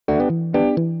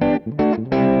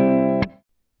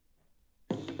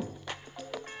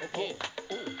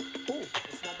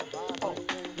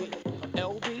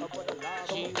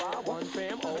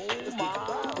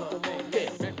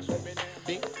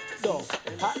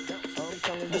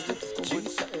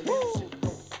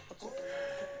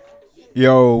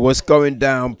Yo, what's going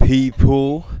down,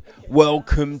 people?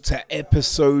 Welcome to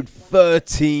episode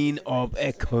 13 of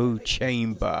Echo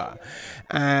Chamber.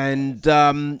 And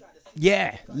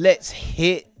let's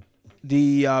hit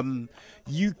the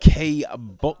UK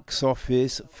box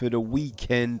office for the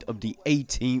weekend of the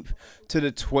 18th to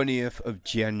the 20th of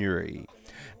January.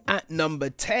 At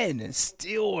number 10,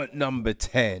 still at number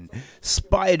 10,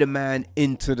 Spider-Man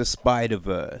Into the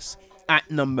Spider-Verse.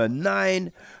 At number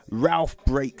 9, Ralph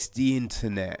Breaks the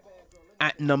Internet.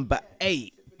 At number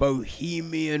 8,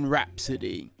 Bohemian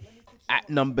Rhapsody.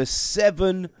 At number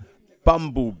 7,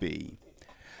 Bumblebee.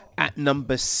 At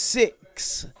number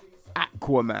 6,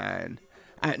 Aquaman.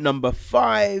 At number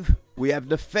 5, we have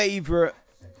The Favourite.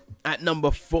 At number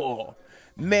 4,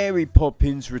 Mary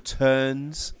Poppins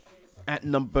Returns. At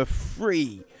number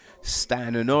 3,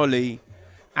 Stan and Ollie.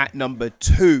 At number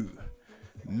 2,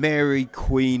 Mary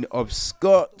Queen of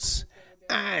Scots.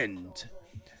 And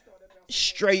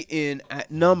straight in at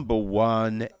number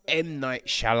 1, M. Night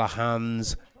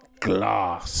Shyamalan's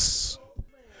Glass.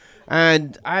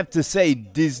 And I have to say,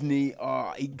 Disney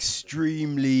are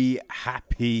extremely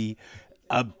happy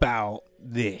about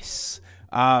this.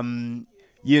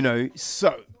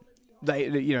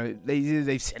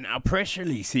 They've sent out a press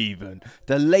release even.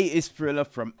 The latest thriller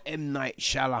from M. Night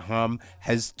Shyamalan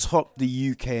has topped the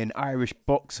UK and Irish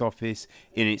box office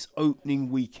in its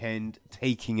opening weekend,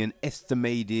 taking an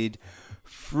estimated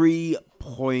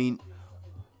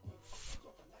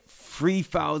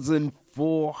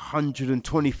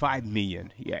 3,425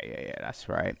 million. Yeah, that's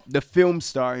right. The film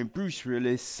starring Bruce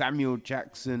Willis, Samuel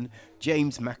Jackson,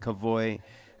 James McAvoy,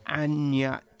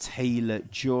 Anya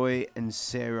Taylor-Joy and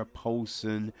Sarah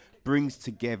Paulson brings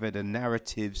together the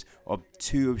narratives of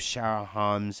two of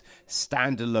Shyamalan's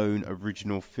standalone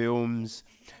original films,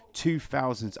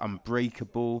 2000's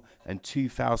Unbreakable and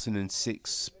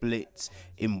 2006 Split,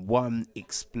 in one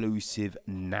explosive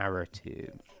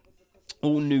narrative.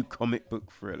 All new comic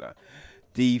book thriller.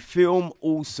 The film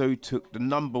also took the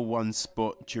number 1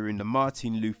 spot during the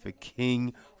Martin Luther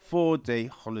King 4-day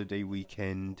holiday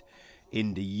weekend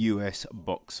in the US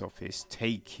box office,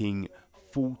 taking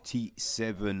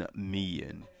 47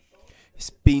 million. It's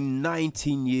been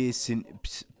 19 years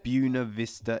since Buena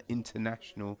Vista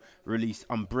International released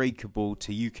Unbreakable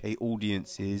to UK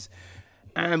audiences,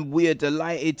 and we are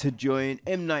delighted to join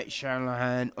M. Night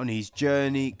Shyamalan on his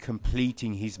journey,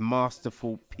 completing his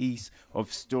masterful piece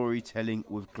of storytelling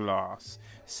with Glass,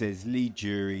 says Lee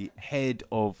Jury, head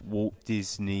of Walt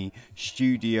Disney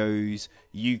Studios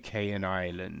UK and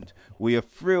Ireland. We are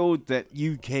thrilled that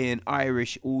UK and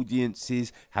Irish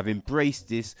audiences have embraced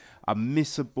this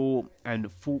unmissable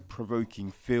and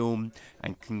thought-provoking film,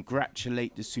 and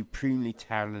congratulate the supremely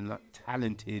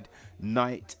talented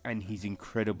Knight and his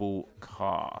incredible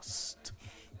cast.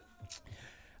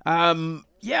 I'm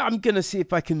gonna see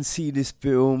if I can see this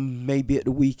film maybe at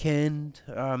the weekend.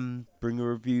 Bring a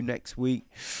review next week.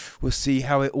 We'll see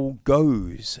how it all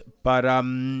goes. But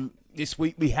this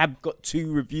week we have got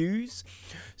 2 reviews.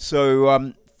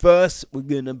 So first we're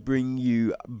gonna bring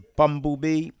you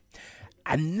Bumblebee,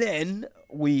 and then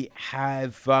we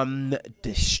have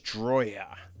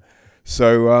Destroyer.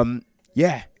 So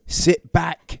sit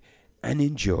back and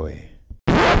enjoy.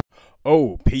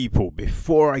 Oh, people,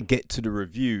 before I get to the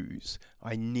reviews,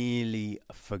 I nearly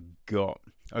forgot.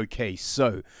 Okay,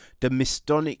 so the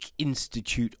Masonic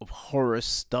Institute of Horror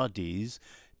Studies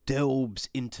delves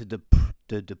into the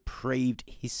depraved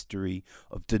history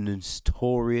of the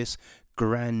notorious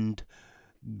Grand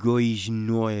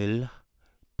Guignol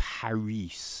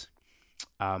Paris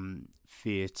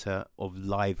theatre of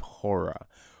live horror,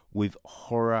 with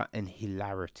horror and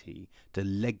hilarity, the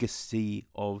legacy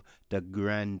of the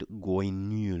Grand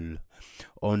Guignol,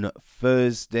 on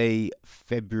Thursday,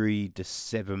 February the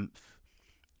 7th,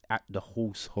 at the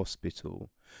Horse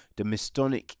Hospital. The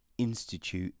Masonic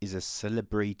Institute is a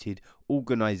celebrated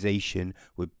organisation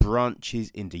with branches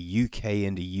in the UK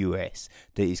and the US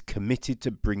that is committed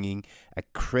to bringing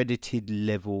accredited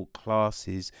level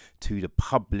classes to the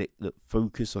public that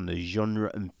focus on the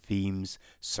genre and themes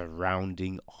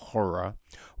surrounding horror,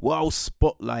 while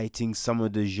spotlighting some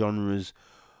of the genre's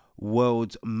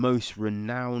world's most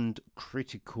renowned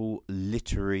critical,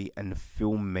 literary and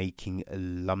filmmaking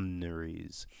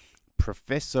luminaries.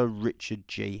 Professor Richard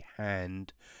J.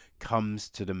 Hand comes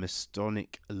to the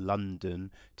Masonic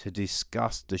London to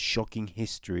discuss the shocking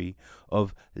history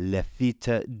of Le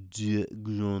Theatre du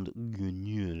Grand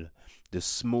Guignol, the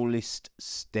smallest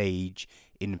stage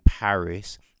in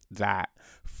Paris that,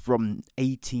 from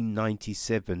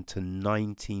 1897 to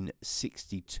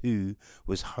 1962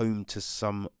 was home to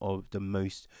some of the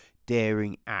most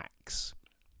daring acts.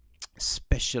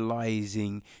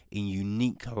 Specializing in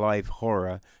unique live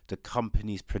horror, the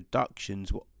company's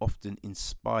productions were often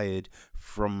inspired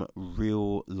from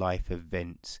real life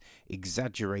events,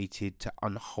 exaggerated to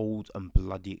untold and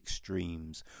bloody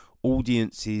extremes.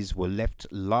 Audiences were left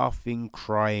laughing,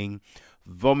 crying,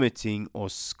 vomiting, or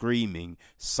screaming,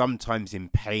 sometimes in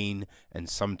pain and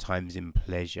sometimes in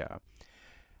pleasure.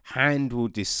 Hand will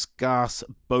discuss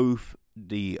both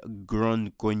the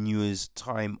Grand Guignol's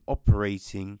time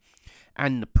operating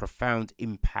and the profound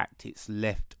impact it's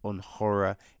left on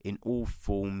horror in all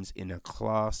forms in a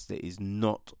class that is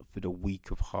not for the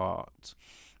weak of heart.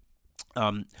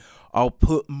 I'll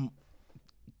put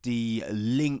the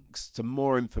links to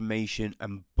more information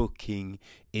and booking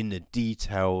in the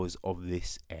details of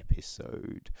this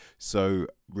episode. So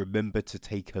remember to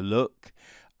take a look.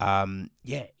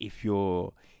 If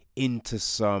you're into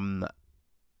some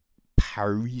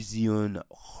Parisian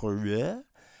horror,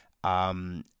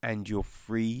 and you're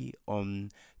free on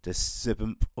the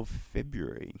 7th of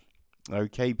February.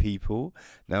 Okay, people,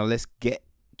 now let's get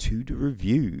to the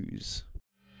reviews.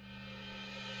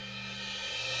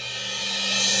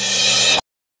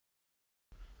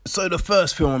 So the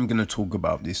first film I'm going to talk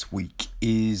about this week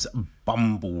is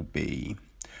Bumblebee.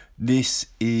 This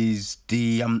is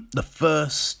the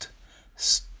first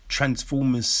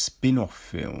Transformers spin-off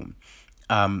film.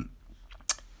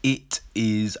 It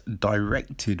is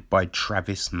directed by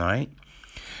Travis Knight,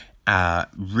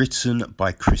 written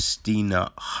by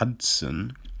Christina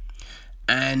Hudson,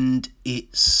 and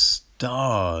it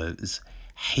stars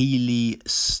Haley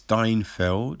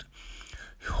Steinfeld,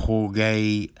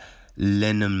 Jorge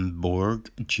Lenenborg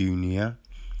Jr.,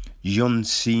 John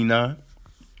Cena,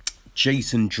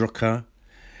 Jason Drucker,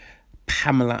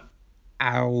 Pamela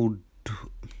Alden.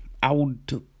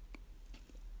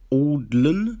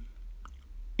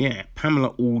 Pamela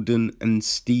Alden and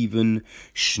Steven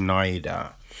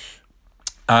Schneider.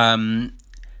 The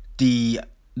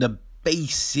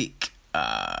basic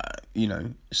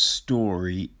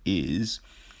story is,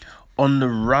 on the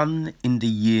run in the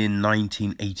year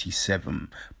 1987,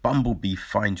 Bumblebee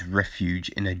finds refuge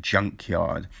in a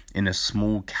junkyard in a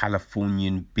small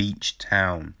Californian beach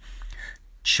town.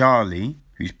 Charlie,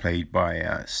 who's played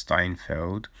by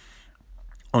Steinfeld,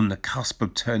 on the cusp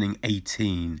of turning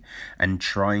 18 and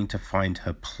trying to find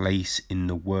her place in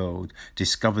the world,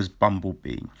 discovers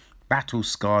Bumblebee,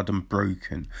 battle-scarred and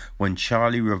broken. When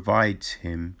Charlie revives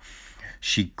him,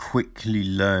 she quickly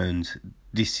learns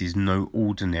this is no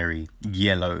ordinary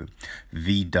yellow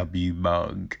VW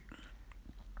bug.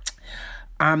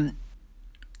 I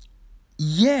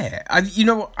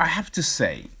have to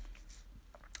say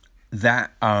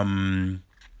that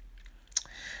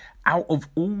out of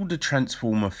all the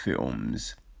Transformer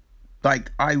films,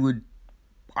 like I would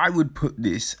put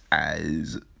this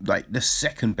as like the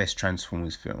second best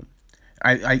Transformers film.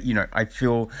 I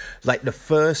feel like the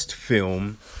first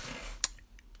film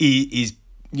is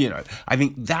I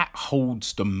think that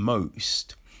holds the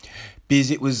most because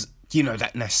it was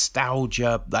that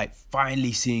nostalgia, like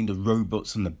finally seeing the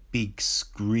robots on the big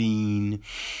screen,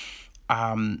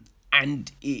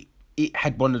 and it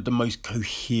had one of the most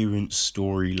coherent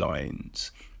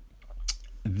storylines.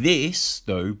 This,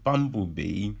 though,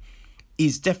 Bumblebee,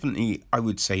 is definitely, I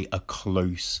would say, a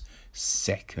close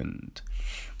second.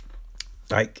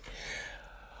 Like,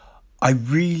 I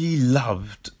really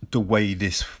loved the way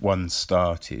this one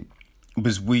started,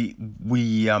 because we're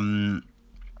on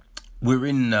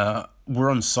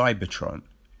Cybertron,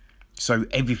 so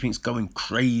everything's going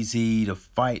crazy. The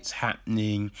fight's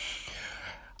happening.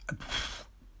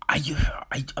 I'm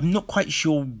not quite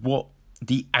sure what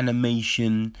the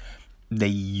animation they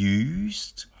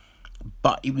used,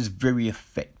 but it was very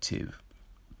effective.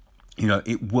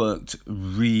 It worked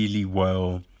really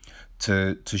well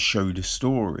to show the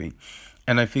story.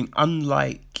 And I think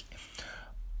unlike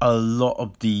a lot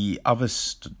of the other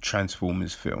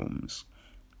Transformers films,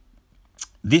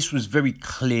 this was very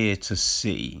clear to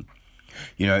see,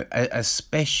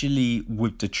 especially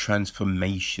with the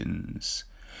transformations.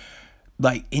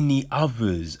 Like in the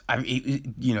others,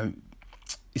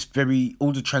 it's very,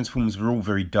 all the Transformers were all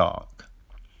very dark.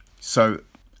 So,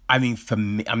 I mean, for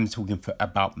me, I'm talking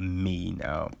about me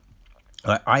now.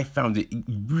 Like, I found it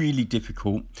really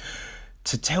difficult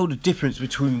to tell the difference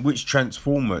between which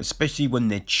Transformer, especially when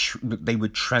they were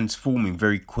transforming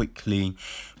very quickly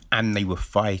and they were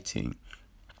fighting.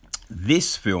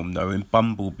 This film, though, in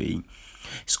Bumblebee,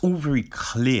 it's all very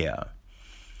clear,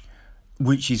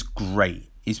 which is great.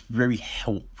 It's very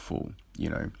helpful,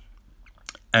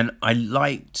 And I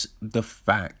liked the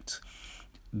fact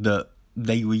that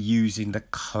they were using the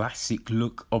classic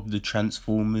look of the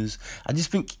Transformers. I just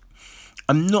think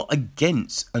I'm not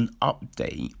against an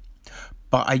update,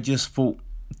 but I just thought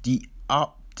the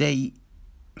update,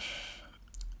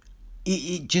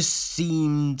 it just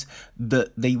seemed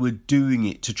that they were doing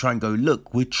it to try and go,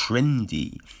 look, we're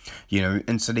trendy,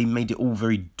 and so they made it all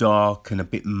very dark and a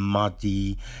bit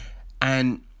muddy,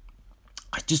 and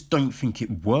I just don't think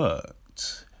it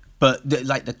worked. But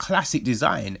the classic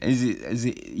design, as it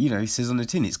it says on the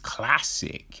tin, it's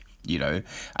classic.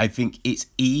 I think it's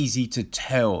easy to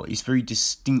tell. It's very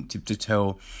distinctive to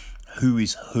tell who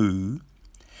is who.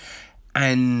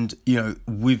 And,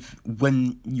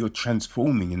 when you're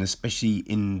transforming, and especially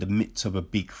in the midst of a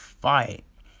big fight,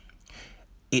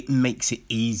 it makes it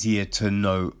easier to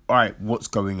know, all right, what's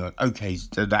going on? Okay,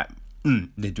 so that,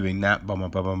 they're doing that, bum,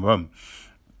 bum, bum, bum.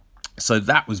 So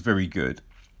that was very good.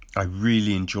 I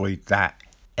really enjoyed that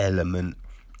element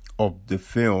of the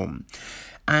film.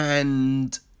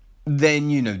 And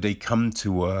then, they come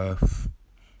to Earth.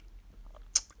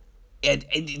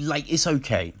 It's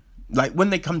okay. Like, when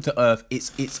they come to Earth,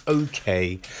 it's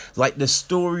okay. Like, the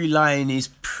storyline is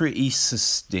pretty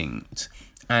succinct.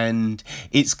 And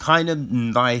it's kind of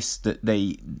nice that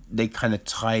they kind of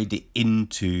tied it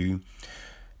into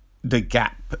the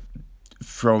gap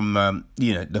from,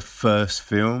 the first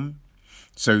film.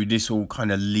 So this all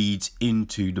kind of leads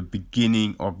into the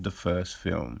beginning of the first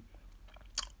film.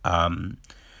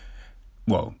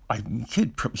 Well, I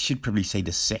should probably say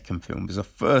the second film, because the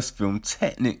first film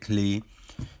technically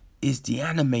is the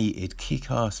animated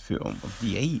kick-ass film of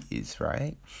the 80s,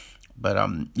 right? But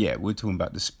yeah, we're talking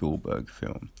about the Spielberg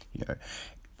film.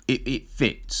 It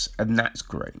fits, and that's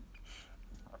great.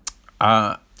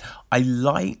 I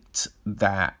liked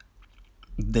that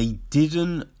they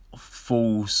didn't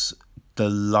force the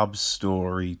love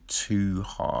story too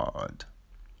hard,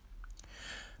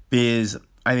 because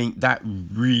I think that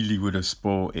really would have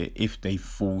spoiled it if they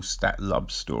forced that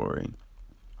love story.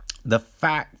 The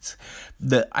fact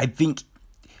that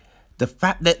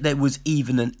there was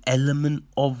even an element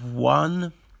of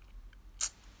one,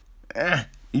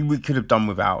 we could have done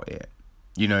without it.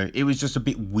 It was just a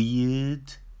bit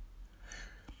weird,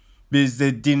 because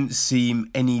there didn't seem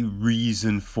any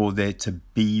reason for there to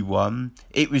be one.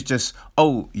 It was just,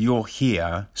 oh, you're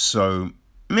here, so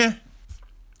meh,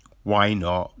 why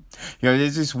not?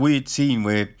 There's this weird scene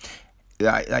where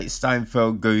like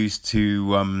Steinfeld goes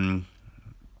to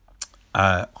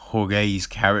Jorge's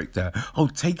character, oh,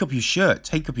 take up your shirt.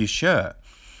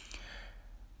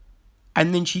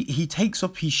 And then he takes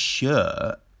off his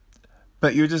shirt,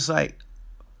 but you're just like,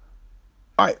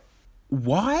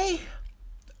 why?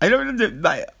 I don't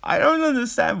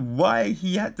understand why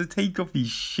he had to take off his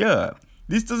shirt.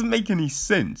 This doesn't make any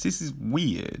sense. This is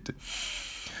weird.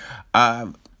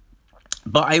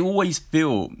 But I always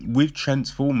feel with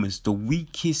Transformers, the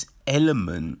weakest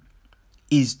element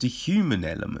is the human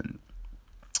element.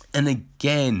 And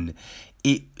again,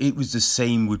 it was the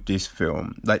same with this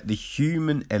film. Like, the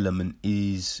human element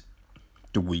is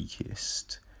the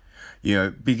weakest.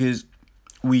 Because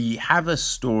we have a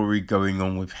story going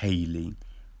on with Haley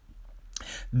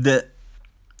that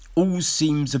all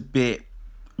seems a bit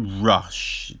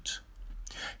rushed.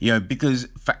 Because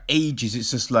for ages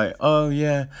it's just like, oh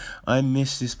yeah, I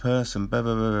miss this person, blah,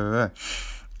 blah, blah, blah, blah.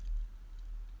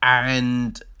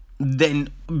 And then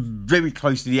very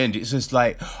close to the end, it's just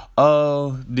like,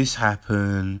 oh, this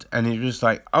happened. And it's just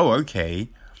like, oh, okay.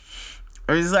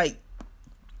 And it's like,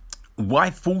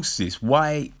 why force this?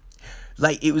 Why?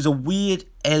 Like, it was a weird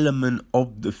element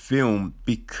of the film,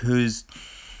 because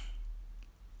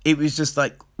it was just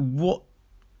like, what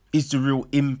is the real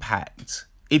impact?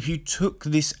 If you took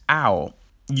this out,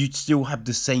 you'd still have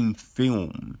the same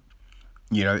film.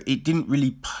 It didn't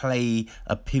really play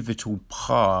a pivotal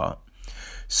part.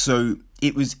 So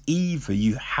it was either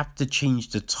you have to change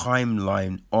the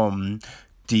timeline on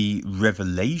the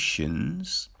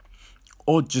revelations,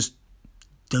 or just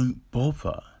don't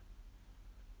bother.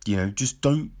 Just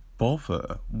don't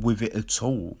bother with it at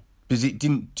all, because it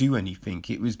didn't do anything.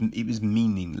 It was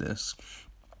meaningless.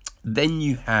 Then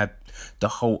you had the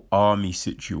whole army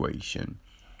situation,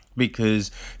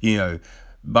 because,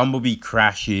 Bumblebee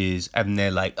crashes and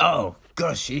they're like, oh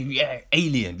gosh, yeah,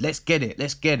 alien, let's get it.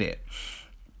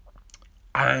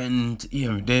 And,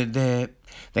 they're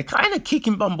kind of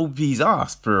kicking Bumblebee's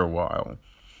ass for a while,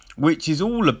 which is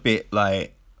all a bit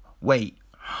like, wait,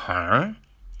 huh?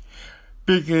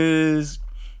 Because,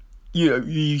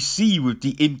 you see with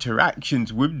the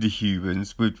interactions with the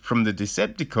humans from the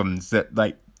Decepticons that,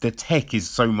 like, the tech is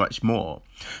so much more.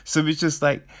 So it's just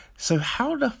like, so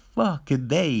how the fuck are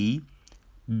they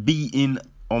beating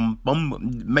on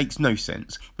Bumblebee? Makes no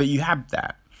sense. But you have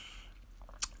that.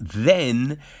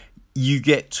 Then you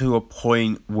get to a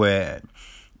point where,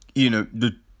 you know,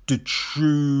 the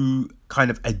true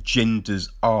kind of agendas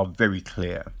are very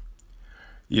clear.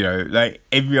 You know, like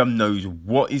everyone knows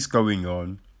what is going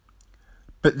on,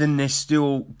 but then they're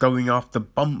still going after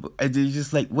Bumblebee. And they're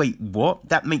just like, wait, what?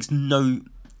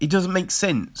 It doesn't make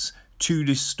sense to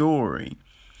this story.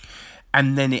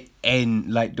 And then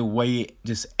the way it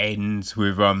just ends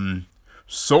with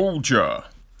soldier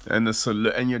and the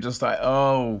salute, and you're just like,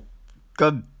 oh,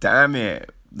 god damn it.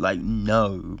 Like,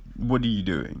 no, what are you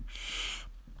doing?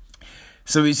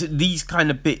 So it's these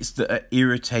kind of bits that are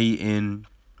irritating.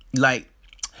 Like,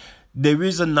 there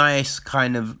is a nice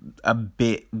kind of a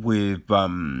bit with,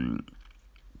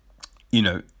 you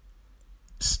know,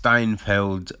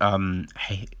 Steinfeld,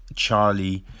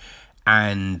 Charlie,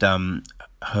 and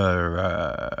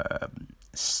her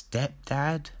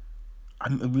stepdad.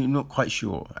 I'm not quite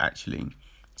sure, actually.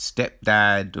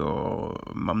 Stepdad or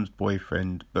mum's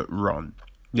boyfriend, but Ron.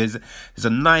 There's a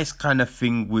nice kind of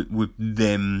thing with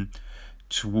them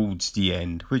towards the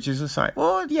end, which is just like,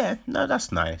 well, yeah, no,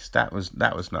 that's nice. That was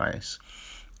nice.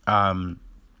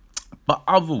 But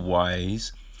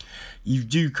otherwise, you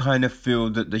do kind of feel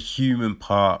that the human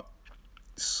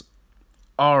parts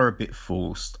are a bit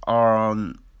forced,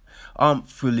 aren't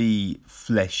fully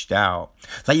fleshed out.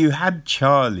 Like, you had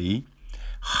Charlie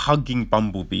hugging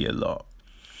Bumblebee a lot,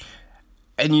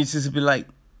 and you just be like,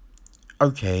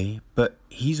 okay, but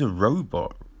he's a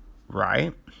robot,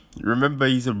 right? Remember,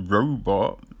 he's a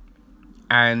robot,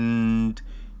 and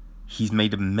he's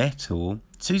made of metal,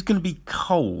 so he's going to be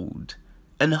cold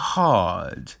and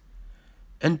hard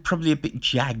and probably a bit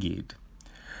jagged.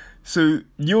 So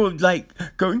you're like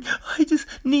going, I just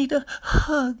need a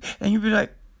hug, and you'll be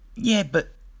like, yeah, but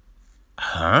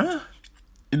huh?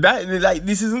 That, like,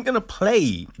 this isn't going to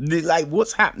play. Like,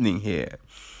 what's happening here?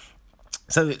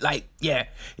 So, like, yeah,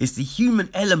 it's the human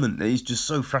element that is just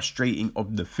so frustrating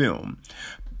of the film.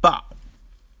 But,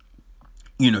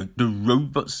 you know, the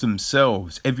robots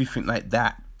themselves, everything like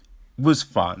that was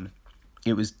fun.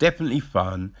 It was definitely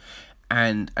fun.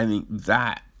 And I think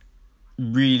that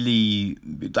really,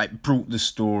 like, brought the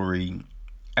story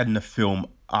and the film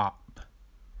up.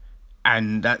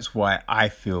 And that's why I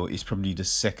feel it's probably the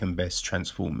second best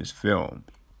Transformers film.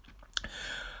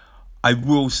 I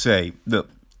will say that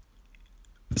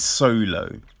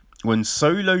Solo, when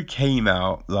Solo came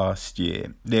out last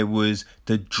year, there was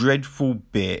the dreadful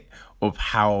bit of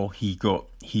how he got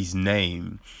his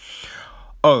name.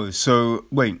 Oh, so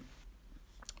wait,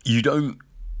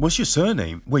 what's your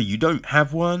surname? Wait, you don't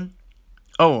have one?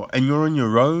 Oh, and you're on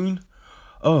your own?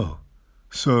 Oh,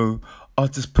 so I'll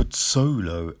just put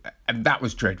Solo. And that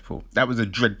was dreadful. That was a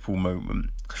dreadful moment.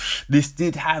 This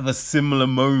did have a similar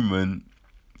moment.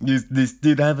 This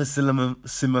did have a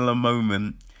similar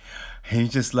moment. And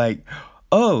he's just like,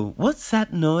 oh, what's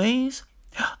that noise?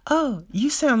 Oh, you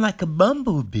sound like a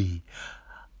bumblebee.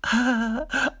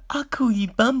 I'll call you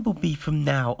Bumblebee from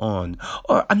now on.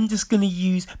 Or I'm just going to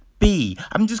use B.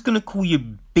 I'm just going to call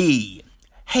you B.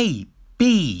 Hey,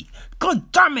 B.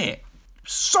 God damn it.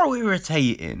 So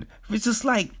irritating. It's just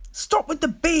like, stop with the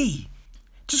B.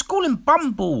 Just call him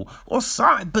Bumble or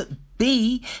something. But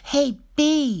B, hey,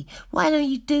 B, why don't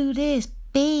you do this?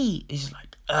 B. It's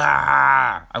like,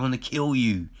 I want to kill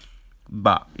you.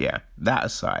 But yeah, that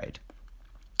aside,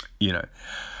 you know,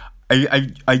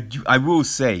 I will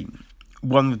say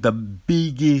one of the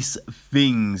biggest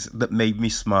things that made me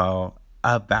smile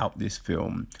about this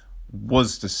film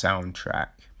was the soundtrack.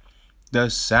 The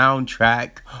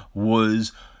soundtrack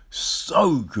was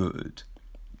so good.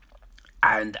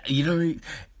 And, you know,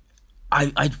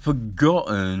 I'd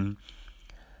forgotten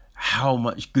how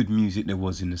much good music there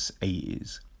was in the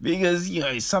 80s. Because, you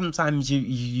know, sometimes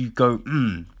you go,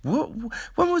 when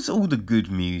was all the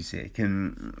good music?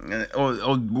 And or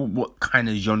what kind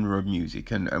of genre of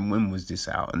music? And when was this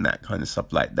out? And that kind of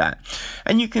stuff like that.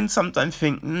 And you can sometimes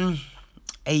think,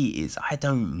 80s, I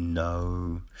don't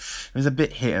know. It was a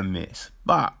bit hit and miss.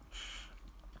 But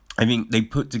I think they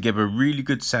put together a really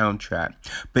good soundtrack.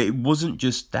 But it wasn't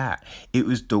just that. It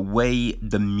was the way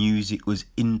the music was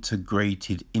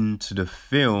integrated into the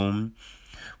film,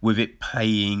 with it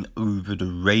playing over the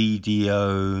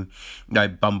radio,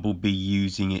 like Bumblebee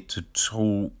using it to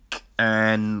talk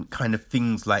and kind of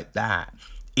things like that.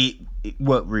 It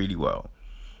worked really well.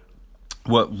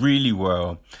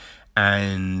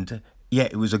 And yeah,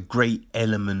 it was a great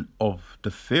element of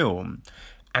the film.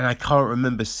 And I can't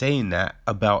remember saying that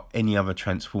about any other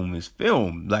Transformers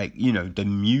film. Like, you know, the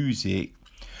music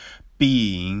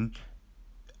being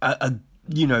a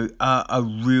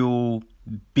real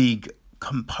big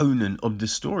component of the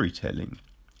storytelling.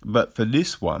 But for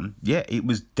this one, yeah, it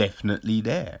was definitely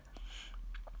there.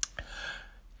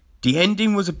 The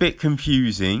ending was a bit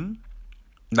confusing,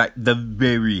 like the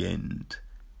very end.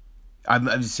 I'm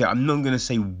not going to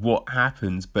say what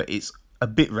happens, but it's a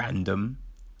bit random.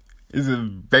 It's a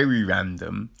very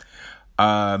random.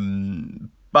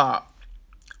 But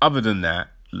other than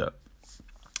that, look,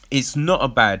 it's not a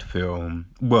bad film.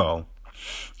 Well,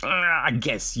 I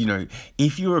guess, you know,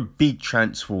 if you're a big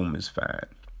Transformers fan,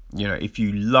 you know, if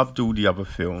you loved all the other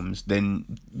films,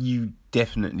 then you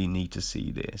definitely need to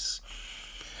see this.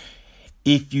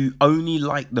 If you only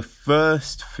like the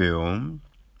first film,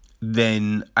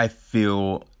 then I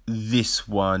feel this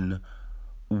one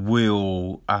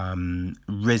will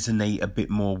resonate a bit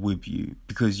more with you,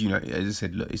 because, you know, as I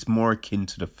said, look, it's more akin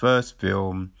to the first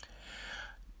film,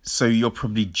 so you'll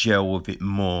probably gel with it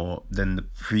more than the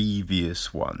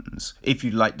previous ones. If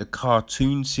you like the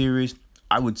cartoon series,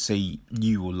 I would say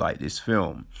you will like this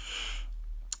film.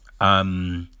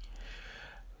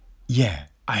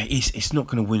 It's not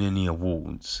going to win any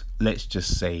awards. Let's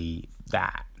just say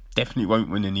that. Definitely won't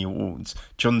win any awards.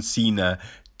 John Cena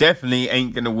definitely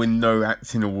ain't going to win no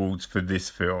acting awards for this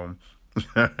film.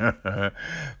 But,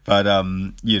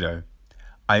 you know,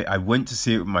 I went to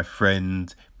see it with my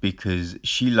friend because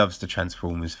she loves the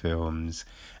Transformers films,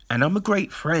 and I'm a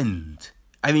great friend.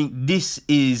 I mean, this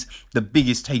is the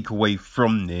biggest takeaway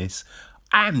from this.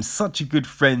 I am such a good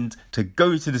friend to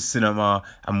go to the cinema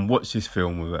and watch this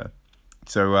film with her.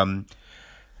 So,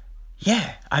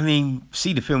 yeah, I mean,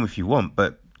 see the film if you want,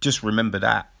 but just remember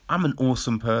that I'm an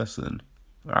awesome person.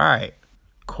 All right,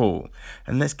 cool.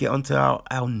 And let's get on to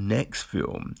our next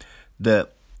film.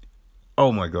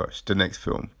 Oh my gosh, the next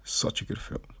film. Such a good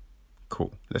film.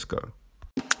 Cool, let's go.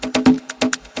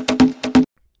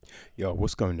 Yo,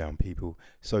 what's going down, people?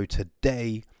 So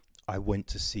today I went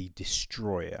to see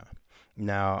Destroyer.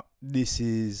 Now, this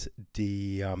is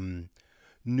the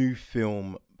new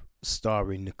film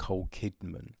starring Nicole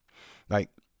Kidman. Like,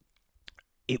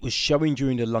 it was showing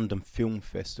during the London Film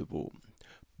Festival,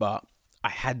 but I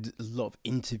had a lot of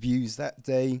interviews that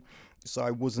day, so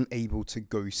I wasn't able to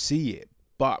go see it.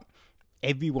 But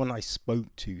everyone I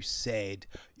spoke to said,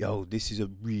 yo, this is a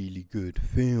really good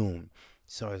film.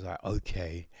 So I was like,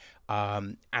 okay.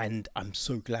 And I'm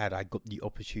so glad I got the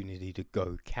opportunity to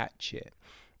go catch it.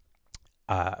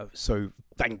 So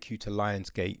thank you to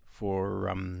Lionsgate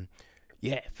for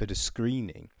the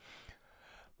screening.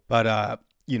 But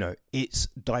you know, it's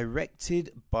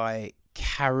directed by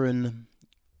Karen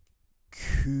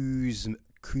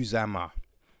Kusama,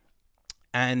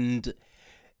 and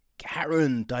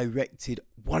Karen directed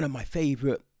one of my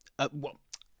favorite,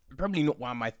 probably not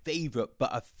one of my favorite, but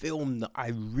a film that I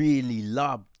really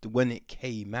loved when it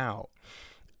came out.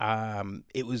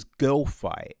 It was Girl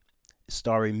Fight,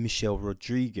 starring Michelle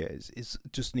Rodriguez. It's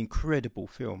just an incredible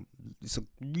film. It's a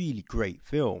really great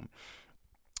film.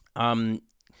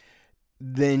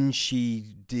 Then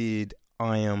she did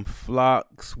I Am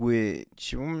Flux,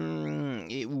 which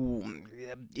it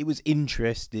was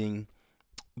interesting,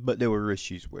 but there were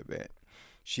issues with it.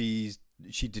 She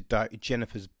did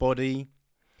Jennifer's Body,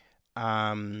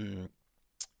 The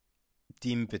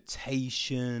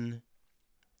Invitation,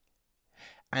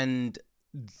 and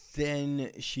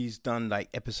then she's done like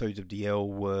episodes of The L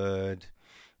Word,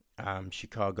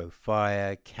 Chicago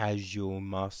Fire, Casual,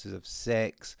 Masters of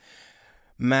Sex,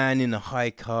 Man in the High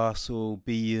Castle,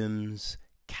 Beams,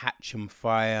 Catch 'em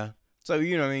Fire. So,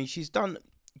 you know, I mean, she's got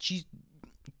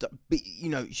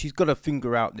a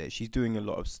finger out there. She's doing a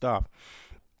lot of stuff.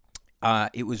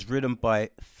 It was written by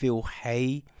Phil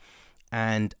Hay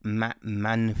and Matt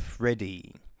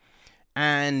Manfredi.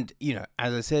 And, you know,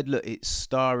 as I said, look, it's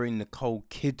starring Nicole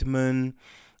Kidman,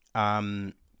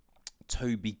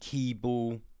 Toby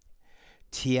Kebbell,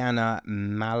 Tiana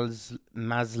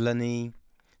Maslany,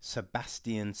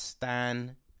 Sebastian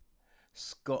Stan,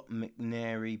 Scott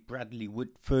McNairy, Bradley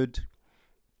Whitford.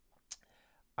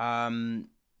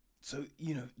 So,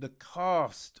 you know, the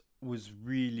cast was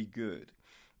really good.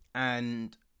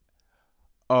 And,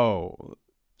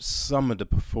 some of the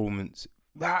performance,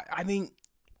 I mean,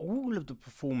 all of the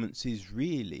performances,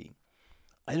 really.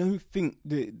 I don't think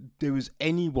that there was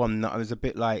anyone that I was a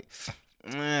bit like,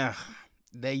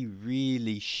 they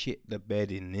really shit the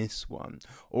bed in this one.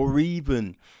 Or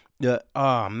even that,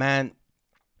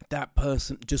 that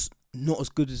person just not as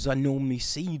good as I normally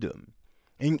see them.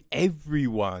 And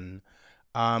everyone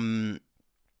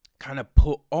kind of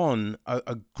put on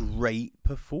a great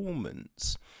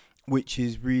performance, which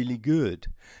is really good.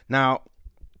 Now,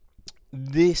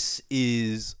 this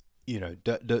is,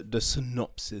 the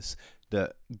synopsis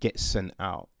that gets sent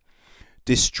out.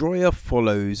 Destroyer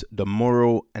follows the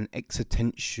moral and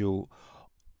existential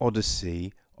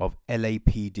odyssey of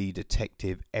LAPD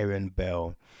detective Aaron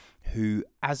Bell, who,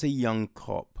 as a young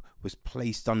cop, was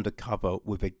placed undercover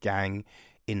with a gang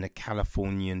in the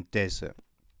Californian desert,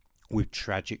 with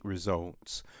tragic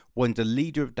results. When the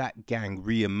leader of that gang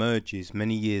re-emerges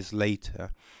many years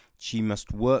later, she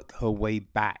must work her way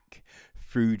back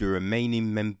through the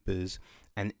remaining members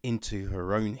and into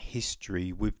her own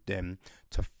history with them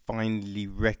to finally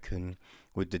reckon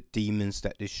with the demons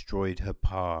that destroyed her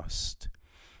past.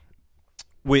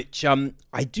 Which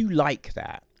I do like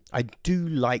that. I do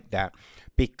like that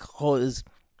because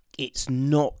it's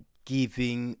not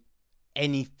giving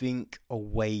anything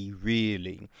away,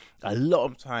 really. A lot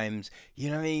of times,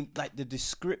 like the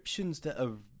descriptions that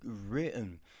are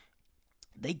written,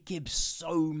 they give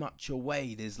so much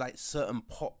away. There's like certain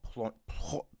plot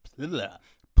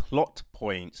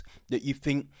points that you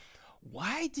think,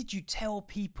 why did you tell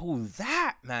people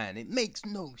that, man? It makes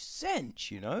no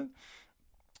sense,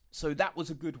 So that was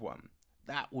a good one.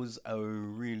 That was a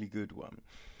really good one.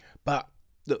 But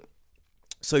look,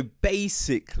 so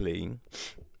basically,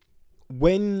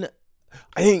 when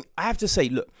I have to say,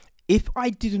 look, if I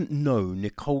didn't know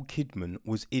Nicole Kidman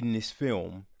was in this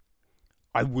film,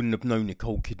 I wouldn't have known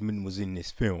Nicole Kidman was in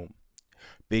this film.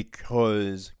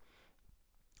 Because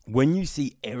when you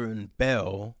see Aaron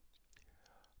Bell,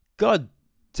 god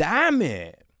damn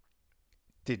it,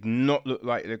 did not look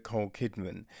like Nicole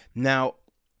Kidman. Now,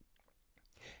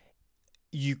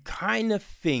 you kind of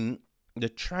think the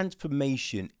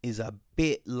transformation is a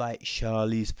bit like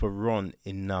Charlize Theron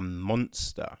in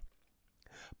Monster.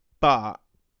 But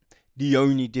the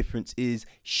only difference is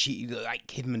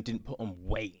Kidman didn't put on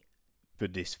weight for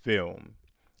this film.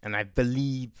 And I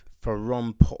believe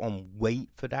Theron put on weight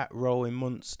for that role in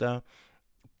Monster.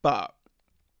 But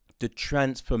the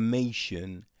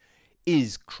transformation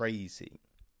is crazy.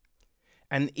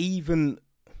 And even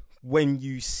when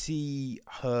you see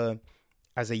her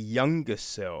as a younger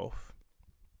self,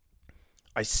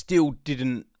 I still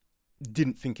didn't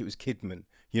think it was Kidman.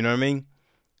 You know what I mean?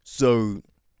 So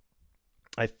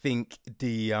I think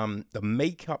the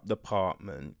makeup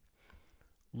department,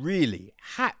 really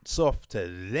hats off to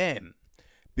them,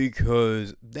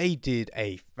 because they did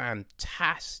a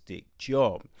fantastic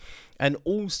job. And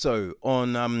also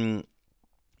on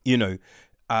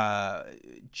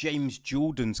James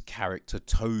Jordan's character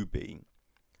Toby,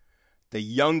 the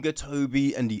younger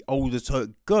Toby and the older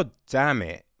Toby, god damn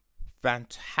it,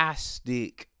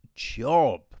 fantastic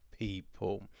job,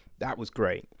 people. That was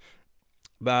great.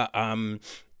 But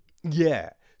yeah,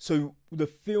 so the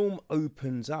film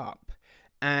opens up,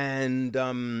 and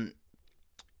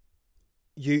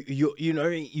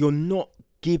you're not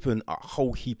given a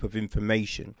whole heap of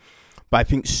information, but I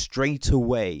think straight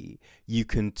away you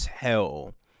can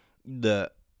tell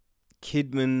that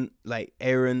Kidman, like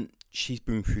Erin, she's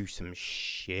been through some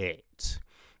shit.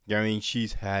 You know what I mean?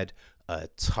 She's had a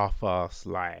tough ass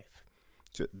life.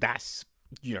 So that's,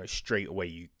 straight away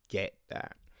you get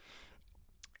that.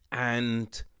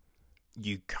 And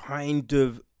you kind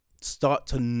of start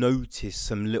to notice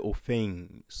some little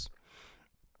things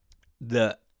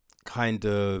that kind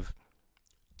of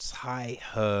tie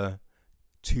her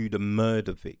to the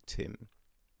murder victim.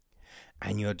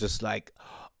 And you're just like,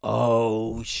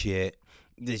 oh shit.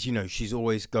 There's, she's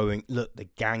always going, look, the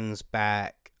gang's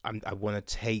back. I want to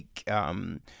take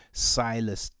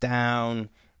Silas down.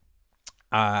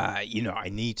 I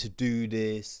need to do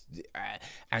this.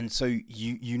 And so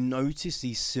you notice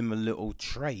these similar little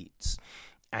traits,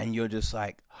 and you're just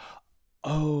like,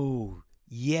 oh,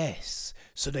 yes.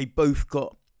 So they both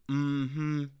got,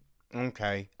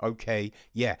 okay,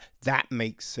 yeah, that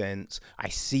makes sense. I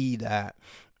see that.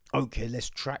 Okay, let's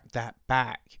track that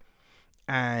back.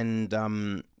 And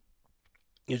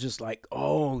you're just like,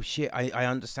 oh, shit, I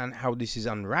understand how this is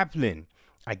unraveling.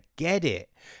 I get it.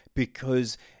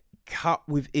 Because cut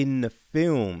within the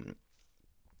film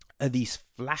are these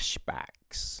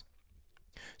flashbacks.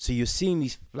 So you're seeing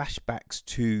these flashbacks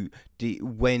to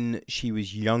when she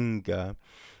was younger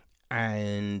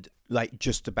and like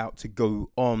just about to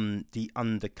go on the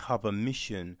undercover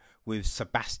mission with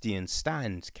Sebastian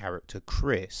Stan's character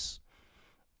Chris.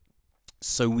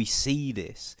 So we see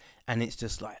this and it's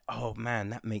just like, oh man,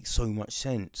 that makes so much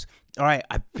sense. All right,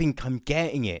 I think I'm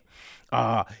getting it.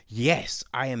 Yes,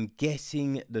 I am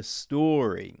getting the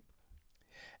story.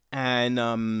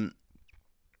 And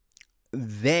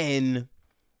then,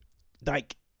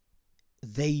 like,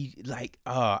 they like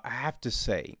I have to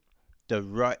say the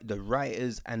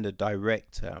writers and the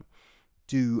director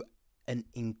do an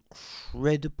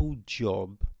incredible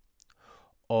job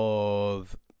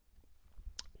of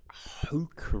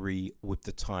hokery with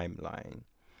the timeline.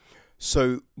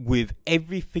 So with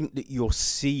everything that you're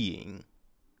seeing,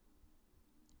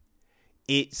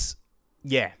 it's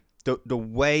the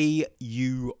way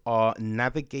you are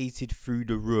navigated through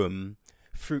the room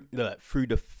through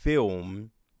the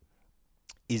film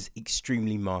is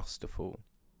extremely masterful.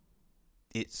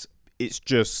 It's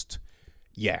just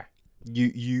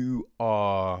you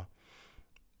are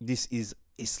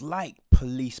it's like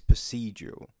police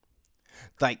procedural,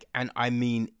 like, and I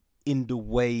mean in the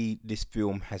way this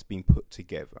film has been put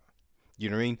together. You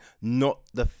know what I mean? Not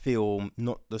the film,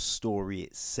 not the story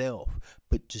itself,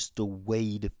 but just the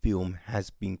way the film has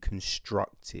been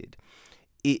constructed.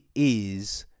 It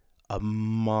is a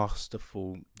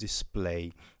masterful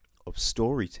display of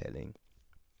storytelling.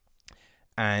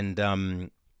 And,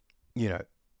 you know,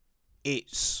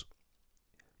 it's,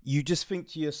 you just think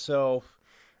to yourself,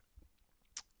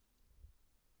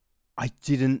 I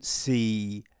didn't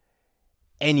see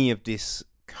any of this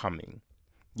coming.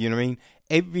 You know what I mean?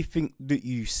 Everything that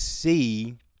you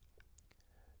see,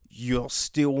 you're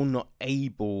still not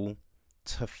able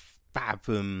to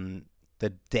fathom the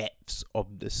depths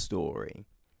of the story.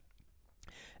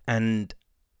 And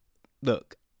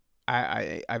look,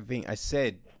 I think I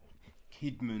said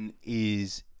Kidman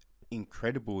is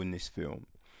incredible in this film,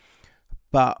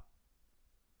 but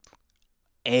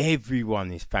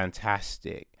everyone is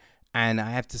fantastic. And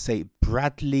I have to say,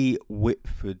 Bradley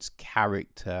Whitford's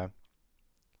character,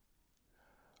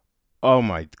 oh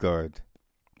my God,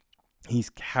 his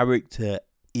character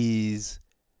is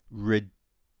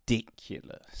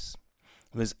ridiculous.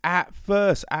 Because at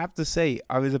first, I have to say,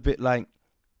 I was a bit like,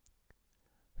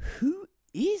 who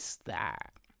is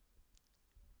that?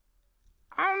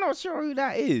 I'm not sure who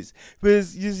that is.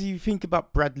 Because as you think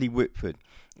about Bradley Whitford,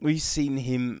 we've seen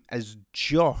him as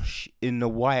Josh in The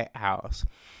White House.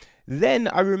 Then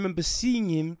I remember seeing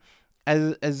him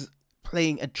as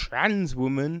playing a trans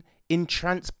woman in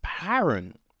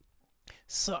Transparent.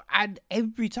 So, and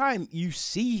every time you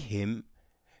see him,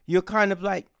 you're kind of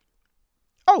like,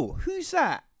 oh, who's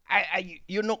that?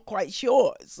 You're not quite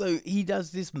sure. So he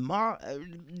does this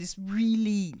this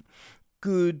really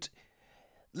good,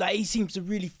 like, he seems to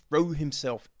really throw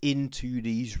himself into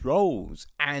these roles,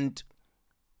 and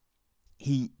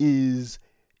he is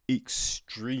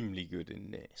extremely good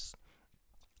in this.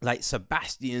 Like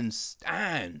Sebastian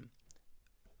Stan,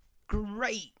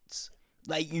 great.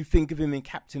 Like, you think of him in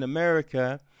Captain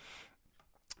America,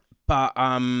 but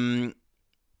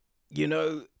you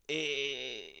know,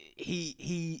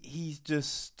 he's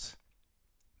just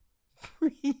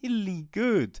really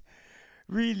good,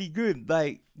 really good.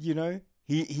 Like, you know,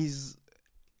 he's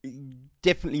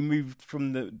definitely moved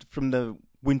from the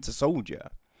Winter Soldier,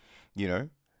 you know.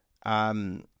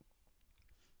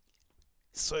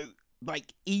 So,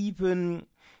 like, even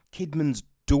Kidman's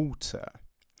daughter,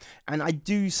 and I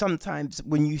do sometimes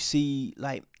when you see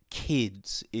like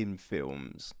kids in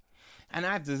films, and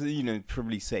I have to, you know,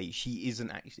 probably say she isn't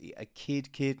actually a kid.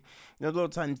 You know, a lot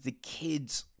of times the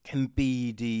kids can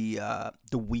be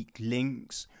the weak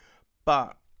links,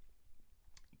 but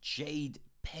Jade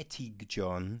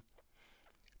Pettyjohn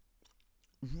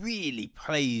really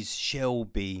plays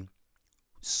Shelby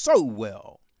so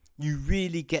well. You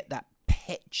really get that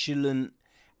petulant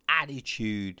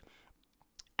attitude,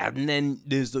 and then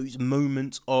there's those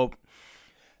moments of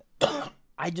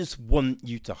I just want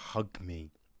you to hug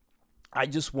me. I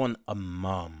just want a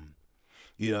mum,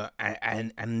 you know,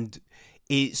 and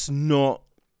it's not,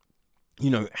 you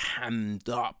know, hammed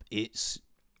up. It's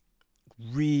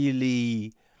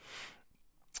really,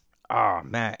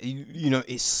 man, you know,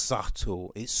 it's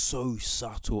subtle. It's so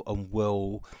subtle and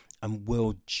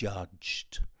well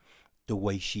judged the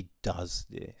way she does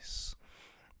this.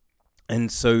 And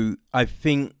so I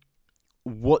think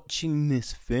watching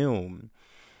this film,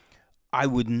 I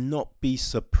would not be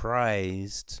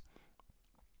surprised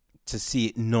to see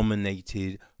it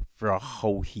nominated for a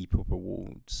whole heap of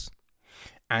awards.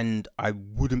 And I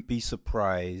wouldn't be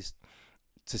surprised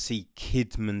to see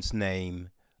Kidman's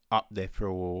name up there for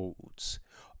awards.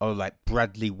 Or like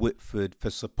Bradley Whitford for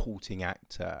supporting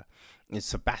actor. And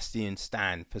Sebastian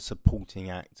Stan for supporting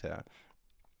actor.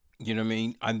 You know what I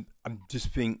mean? I'm just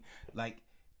think like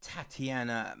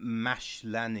Tatiana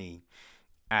Maslany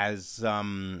as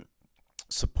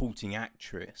supporting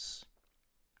actress.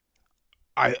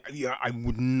 I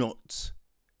would not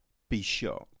be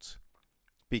shocked,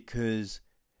 because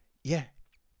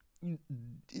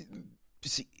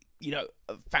see,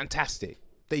 fantastic.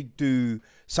 They do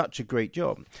such a great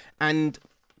job. And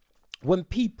when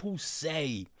people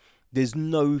say there's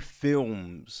no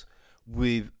films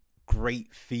with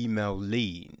great female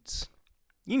leads,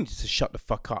 you need to shut the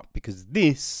fuck up, because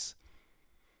this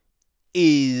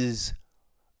is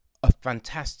a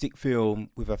fantastic film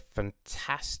with a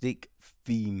fantastic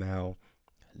female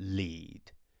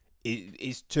lead.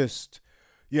 It's just,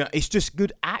 it's just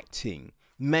good acting.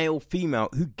 Male, female,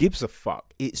 who gives a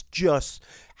fuck? It's just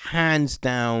hands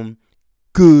down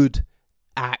good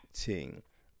acting.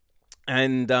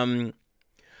 And I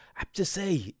have to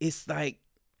say, it's like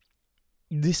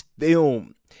this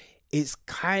film, it's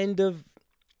kind of,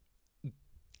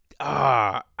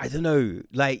 I don't know,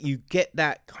 like you get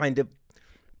that kind of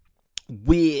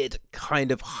weird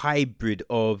kind of hybrid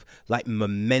of like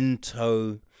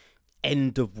Memento,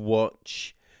 End of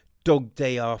Watch, Dog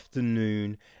Day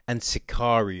Afternoon, and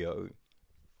Sicario.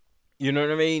 You know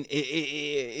what I mean?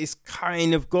 It's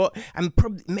kind of got, and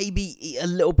probably maybe a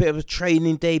little bit of a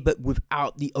Training Day, but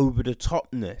without the over the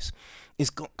topness.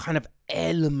 It's got kind of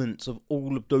elements of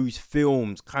all of those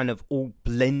films kind of all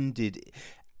blended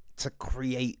to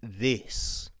create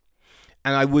this.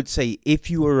 And I would say,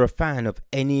 if you are a fan of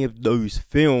any of those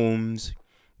films,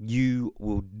 you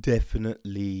will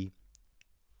definitely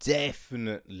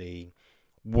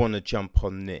want to jump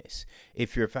on this.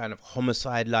 If you're a fan of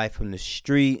Homicide: Life on the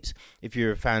Streets, if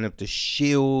you're a fan of The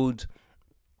Shield,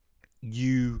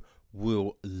 you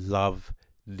will love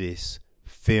this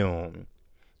film.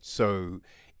 So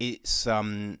it's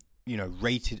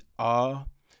rated R,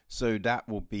 so that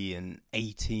will be an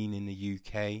 18 in the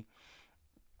UK.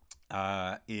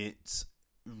 It's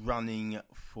running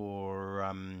for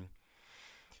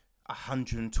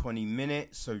 120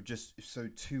 minutes, so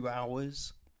 2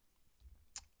 hours.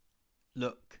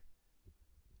 Look,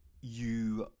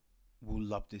 you will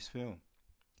love this film.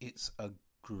 It's a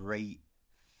great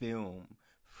film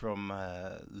from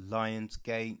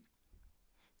Lionsgate.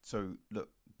 So look,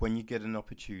 when you get an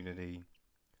opportunity,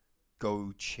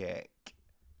 go check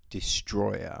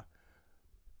Destroyer.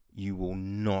 You will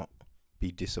not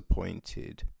be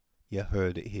disappointed. You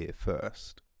heard it here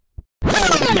first.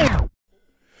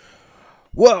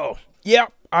 Well, yeah,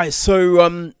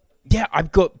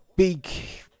 I've got big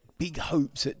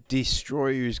hopes that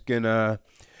Destroyer is gonna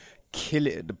kill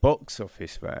it at the box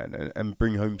office, man, and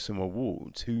bring home some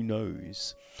awards. Who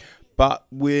knows? But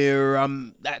we're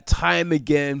that time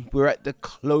again. We're at the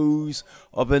close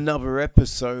of another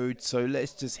episode, so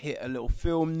let's just hit a little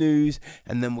film news,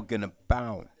 and then we're gonna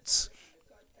bounce.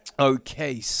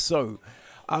 Okay, so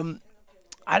I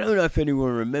don't know if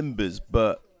anyone remembers,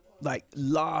 but like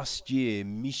last year,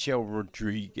 Michelle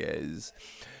Rodriguez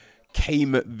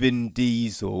came at Vin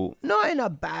Diesel, not in a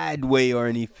bad way or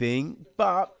anything,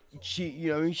 but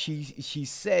she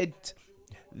said,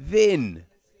 Vin,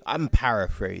 I'm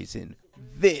paraphrasing,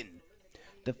 Vin,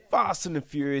 the Fast and the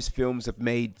Furious films have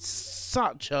made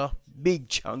such a big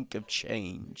chunk of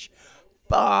change,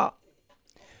 but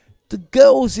the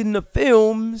girls in the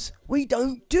films, we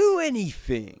don't do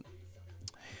anything.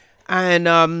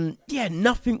 And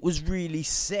nothing was really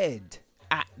said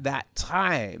at that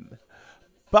time.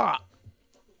 But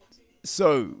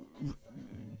so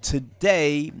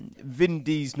today, Vin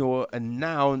Diesel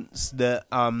announced that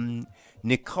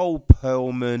Nicole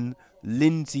Perlman,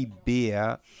 Lindsay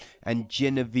Beer, and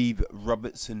Genevieve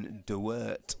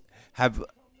Robertson-Dewart have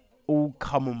all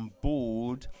come on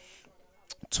board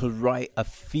to write a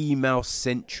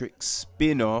female-centric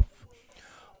spin-off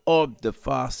of the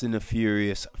Fast and the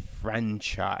Furious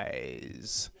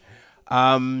franchise.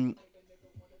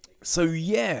 So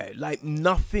yeah, like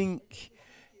nothing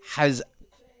else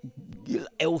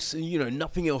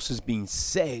has been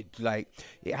said. Like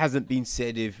it hasn't been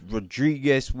said if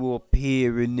Rodriguez will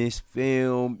appear in this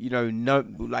film.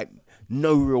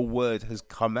 No real word has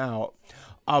come out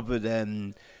other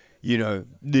than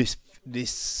this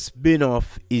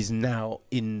spin-off is now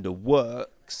in the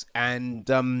works, and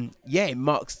it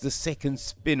marks the second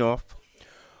spin-off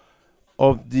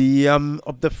of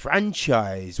the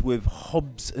franchise, with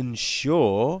Hobbs and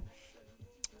Shaw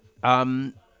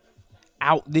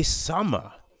out this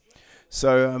summer.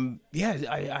 So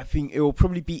I think it will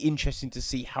probably be interesting to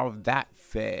see how that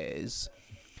fares,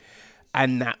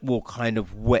 and that will kind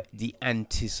of whet the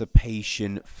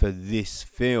anticipation for this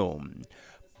film.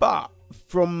 But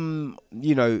from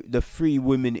the three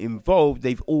women involved,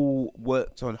 they've all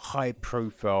worked on high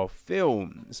profile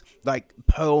films. Like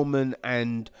Perlman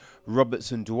and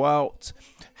Robertson-Dewart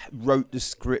wrote the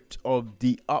script of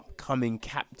the upcoming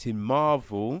Captain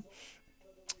Marvel,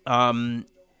 and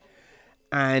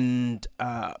And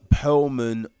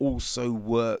Perlman also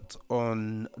worked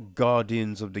on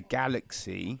Guardians of the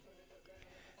Galaxy.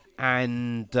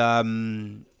 And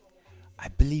I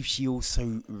believe she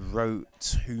also wrote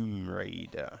Tomb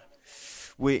Raider,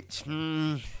 which,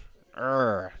 that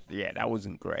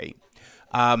wasn't great.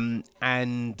 And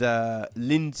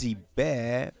Lindsay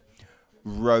Bear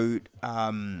wrote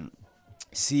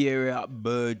Sierra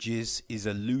Burgess is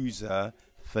a Loser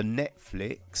for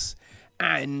Netflix,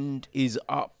 and is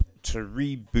up to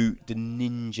reboot the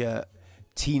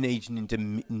Teenage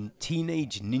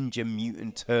Ninja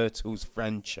Mutant Turtles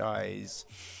franchise.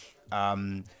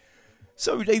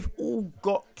 So they've all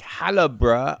got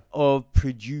caliber of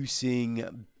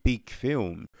producing big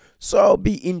film. So it'll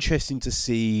be interesting to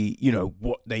see,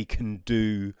 what they can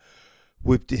do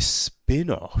with this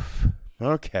spin-off.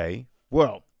 Okay,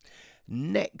 well,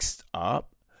 next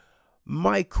up,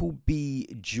 Michael B.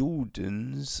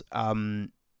 Jordan's,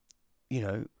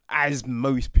 as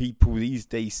most people these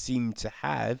days seem to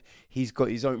have, he's got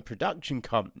his own production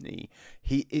company.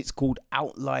 It's called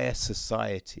Outlier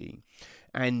Society,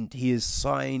 and he has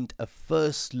signed a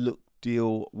first look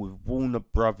deal with Warner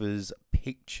Brothers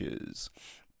Pictures.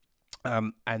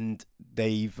 And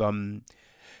they've,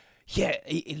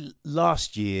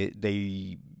 last year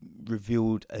they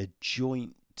revealed a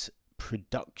joint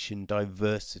production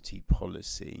diversity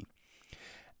policy.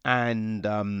 And,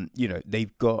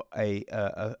 they've got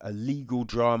a legal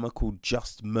drama called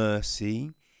Just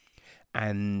Mercy.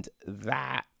 And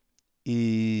that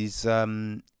is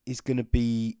going to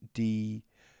be the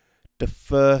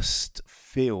first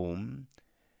film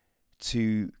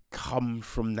to come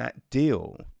from that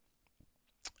deal.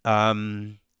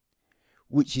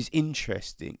 Which is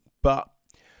interesting. But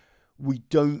we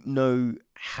don't know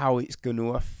how it's going to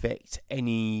affect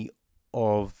any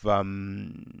of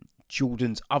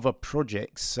Jordan's other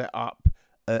projects set up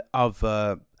at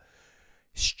other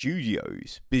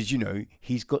studios, because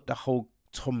he's got the whole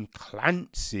Tom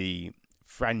Clancy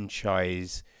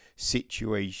franchise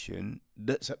situation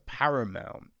that's at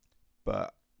Paramount.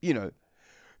 But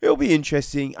it'll be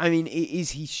interesting. I mean, it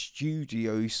is his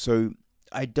studio, so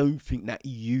I don't think that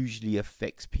usually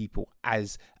affects people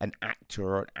as an actor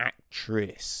or an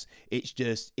actress. It's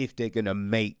just if they're going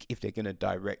to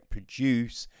direct,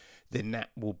 produce, then that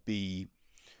will be,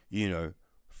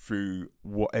 through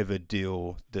whatever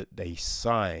deal that they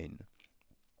sign.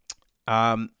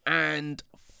 And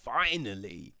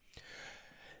finally,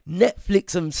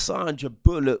 Netflix and Sandra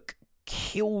Bullock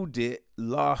killed it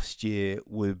last year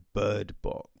with Bird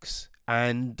Box.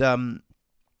 And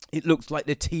it looks like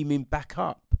they're teaming back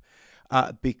up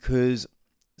because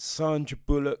Sandra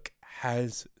Bullock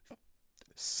has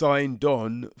signed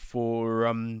on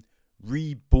for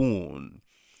Reborn,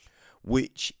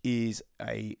 which is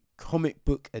a comic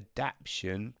book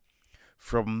adaptation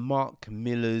from Mark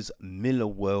Millar's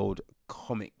Millarworld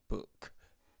comic book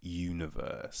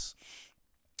universe.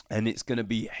 And it's going to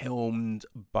be helmed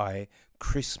by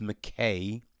Chris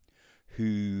McKay,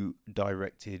 who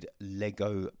directed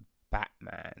Lego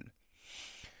Batman.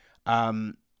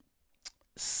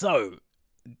 So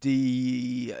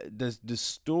the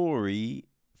story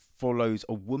follows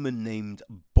a woman named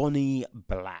Bonnie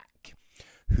Black,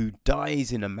 who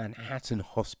dies in a Manhattan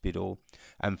hospital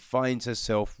and finds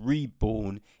herself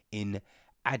reborn in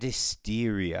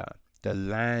Adisteria, the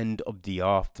land of the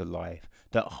afterlife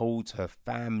that holds her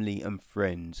family and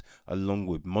friends, along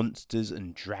with monsters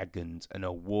and dragons and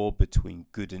a war between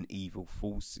good and evil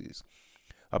forces.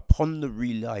 Upon the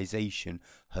realization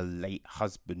her late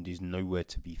husband is nowhere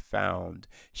to be found,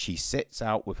 she sets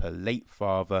out with her late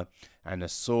father and a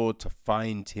sword to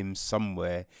find him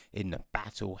somewhere in the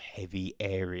battle-heavy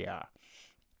area.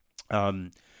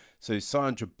 So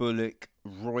Sandra Bullock,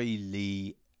 Roy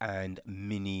Lee, and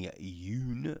Minnie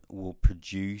Yoon will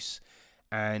produce,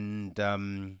 and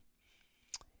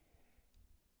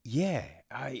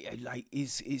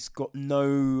it's got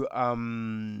no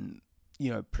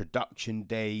production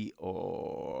date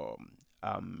or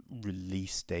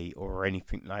release date or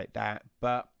anything like that.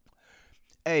 But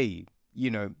hey,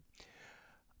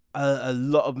 a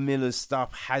lot of Millar's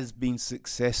stuff has been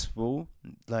successful.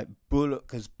 Like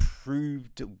Bullock has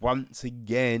proved once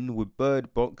again with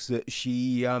Bird Box that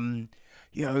she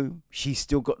she's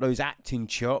still got those acting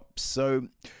chops. So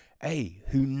hey,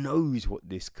 who knows what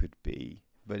this could be,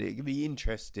 but it could be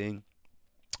interesting.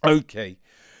 Okay,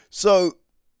 so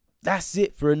that's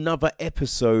it for another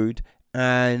episode,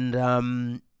 and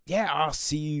I'll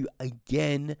see you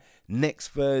again next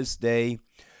Thursday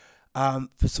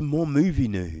for some more movie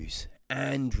news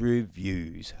and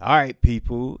reviews. All right,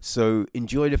 people, so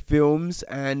enjoy the films,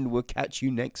 and we'll catch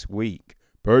you next week.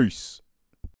 Peace.